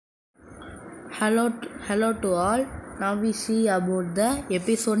Hello to all. Now we see about the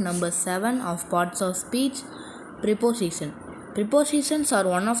episode number 7 of parts of speech, preposition. Prepositions are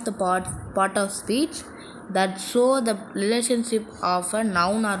one of the part of speech that show the relationship of a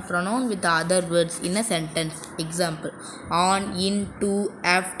noun or pronoun with the other words in a sentence. Example: on, in, to,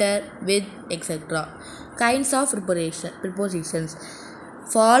 after, with, etc. Kinds of prepositions.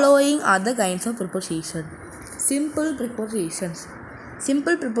 Following are the kinds of preposition. Simple prepositions.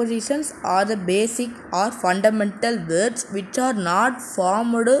 Simple prepositions are the basic or fundamental words which are not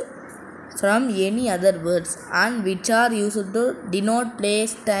formed from any other words and which are used to denote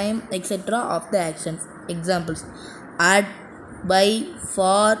place, time, etc. of the actions. Examples: at, by,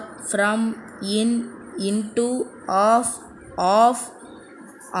 for, from, in, into, of,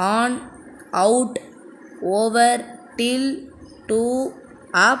 on, out, over, till, to,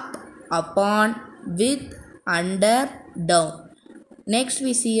 up, upon, with, under, down. Next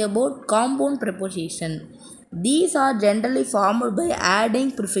we see about compound preposition. These are generally formed by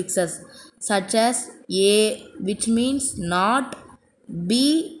adding prefixes such as a, which means not,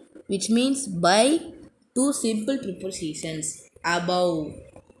 b, which means by, to simple prepositions: above,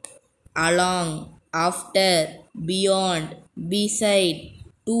 along, after, beyond, beside,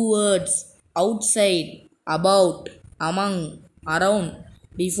 towards, outside, about, among, around,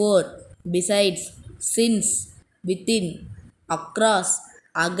 before, besides, since, within, across,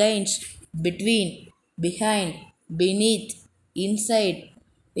 against, between, behind, beneath, inside,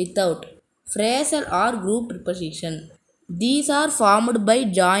 without. Phrasal or group preposition. These are formed by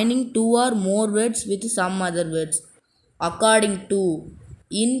joining two or more words with some other words according to,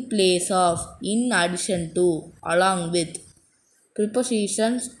 in place of, in addition to, along with.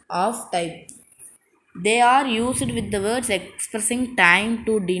 Prepositions of type. They are used with the words expressing time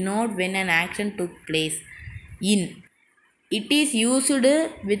to denote when an action took place. In. It is used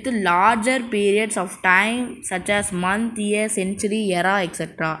with larger periods of time such as month, year, century, era,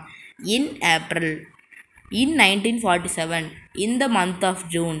 etc. In April. In 1947. In the month of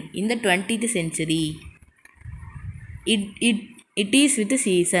June. In the 20th century. It is with the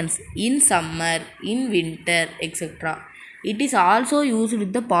seasons: in summer, in winter, etc. It is also used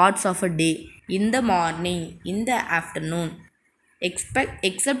with the parts of a day: in the morning, in the afternoon,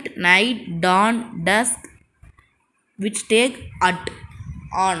 except night, dawn, dusk, which take at,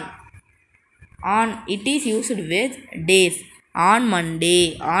 on. It is used with days: on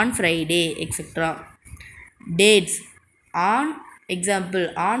Monday, on Friday, etc. Dates: on, example,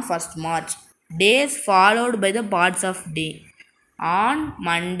 on 1st March. Days followed by the parts of day: on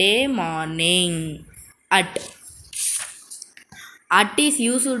Monday morning. At. At is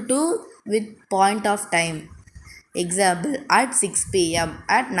used to with point of time. Example: at 6 p.m.,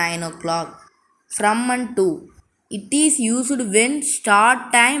 at 9 o'clock. From and to. It is used when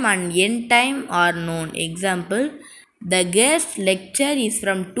start time and end time are known. Example: the guest lecture is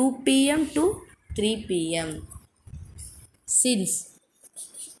from 2 p.m. to 3 p.m. Since.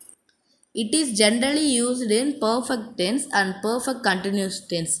 It is generally used in perfect tense and perfect continuous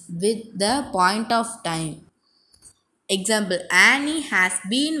tense with the point of time. Example: Annie has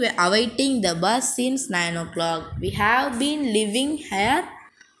been awaiting the bus since 9 o'clock. We have been living here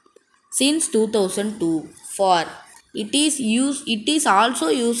since 2002. For. It is also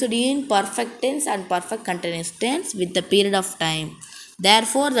used in perfect tense and perfect continuous tense with the period of time.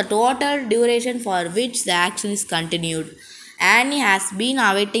 Therefore, the total duration for which the action is continued. Annie has been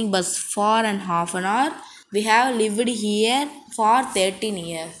awaiting bus for an half an hour. We have lived here for 13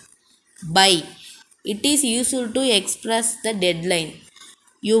 years. By. It is used to express the deadline.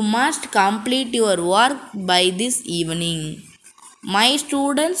 You must complete your work by this evening. My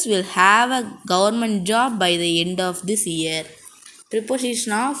students will have a government job by the end of this year.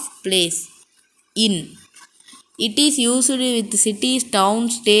 Preposition of place. In. It is used with cities,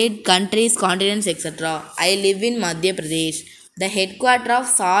 towns, state, countries, continents, etc. I live in Madhya Pradesh. The headquarters of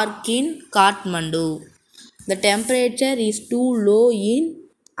SAARC in Kathmandu. The temperature is too low in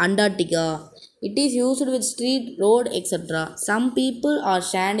Antarctica. It is used with street, road, etc. Some people are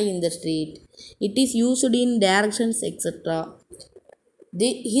standing in the street. It is used in directions, etc.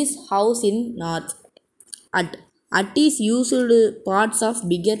 His house in north. At. At is used parts of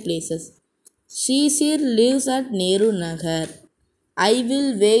bigger places. Shishir lives at Nehru Nagar. I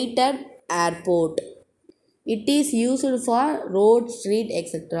will wait at airport. It is used for road, street,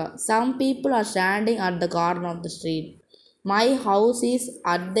 etc. Some people are standing at the corner of the street. My house is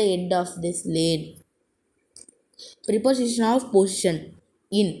at the end of this lane. Preposition of position.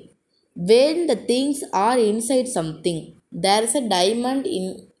 In. When the things are inside something. There is a diamond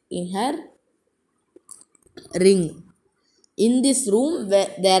in her ring. In this room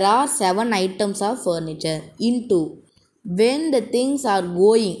there are 7 items of furniture. Into, when the things are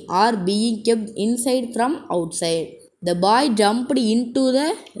going or being kept inside from outside. The boy jumped into the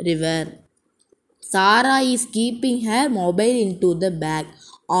river. Sarah is keeping her mobile into the bag.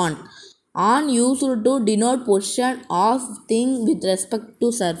 On. On used to denote position of thing with respect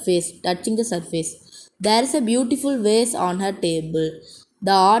to surface, touching the surface. There is a beautiful vase on her table.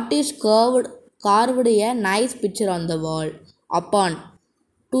 The artist carved a nice picture on the wall. Upon.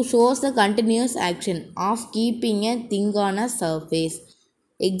 To shows the continuous action of keeping a thing on a surface.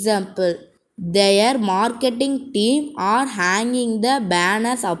 Example, their marketing team are hanging the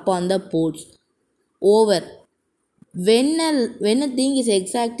banners upon the poles. Over. When a thing is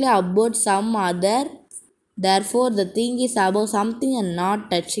exactly about some other, therefore the thing is above something and not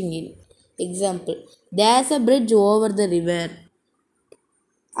touching it. Example, there's a bridge over the river.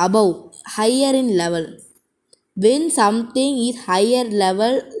 Above, higher in level. When something is higher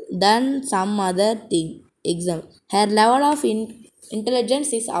level than some other thing. Example, her level of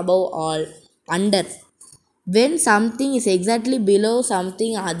intelligence is above all. Under. When something is exactly below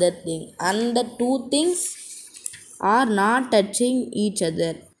something other thing and the two things are not touching each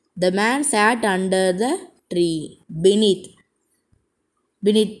other. The man sat under the tree. Beneath.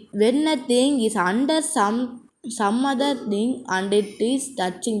 Beneath. When a thing is under some other thing and it is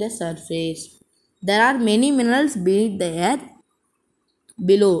touching the surface. There are many minerals beneath the earth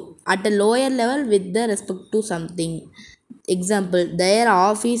below at a lower level with the respect to something. Example, their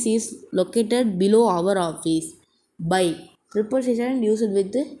office is located below our office. By. Preposition used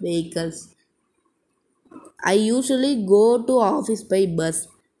with vehicles. I usually go to office by bus.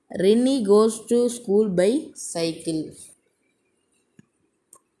 Rini goes to school by cycle.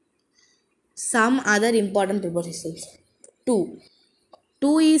 Some other important prepositions. To.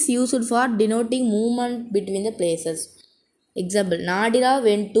 To is used for denoting movement between the places. Example, Nadira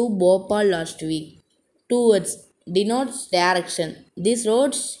went to Bhopal last week. Towards denotes direction. This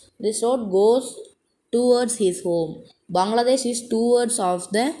road goes towards his home. Bangladesh is towards of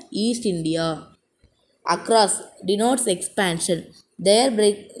the East India. Across denotes expansion. Their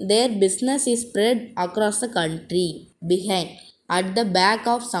business is spread across the country. Behind, at the back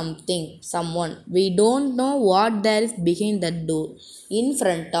of something, someone. We don't know what there is behind that door. In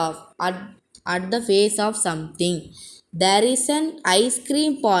front of, at the face of something. There is an ice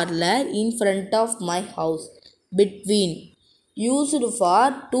cream parlor in front of my house. Between, used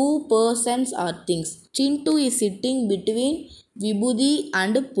for two persons or things. Chintu is sitting between Vibhuti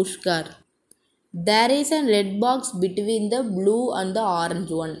and Pushkar. There is a red box between the blue and the orange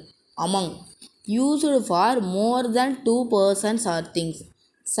one. Among. Used for more than two persons or things.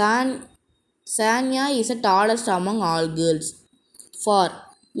 Sanya is the tallest among all girls. For.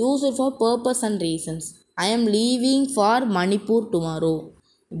 Used for purpose and reasons. I am leaving for Manipur tomorrow.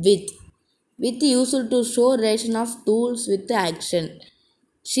 With. With used to show relation of tools with the action.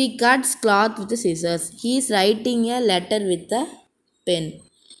 She cuts cloth with the scissors. He is writing a letter with a pen.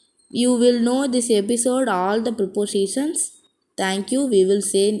 You will know this episode all the prepositions. Thank you. We will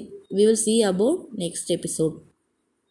see about next episode.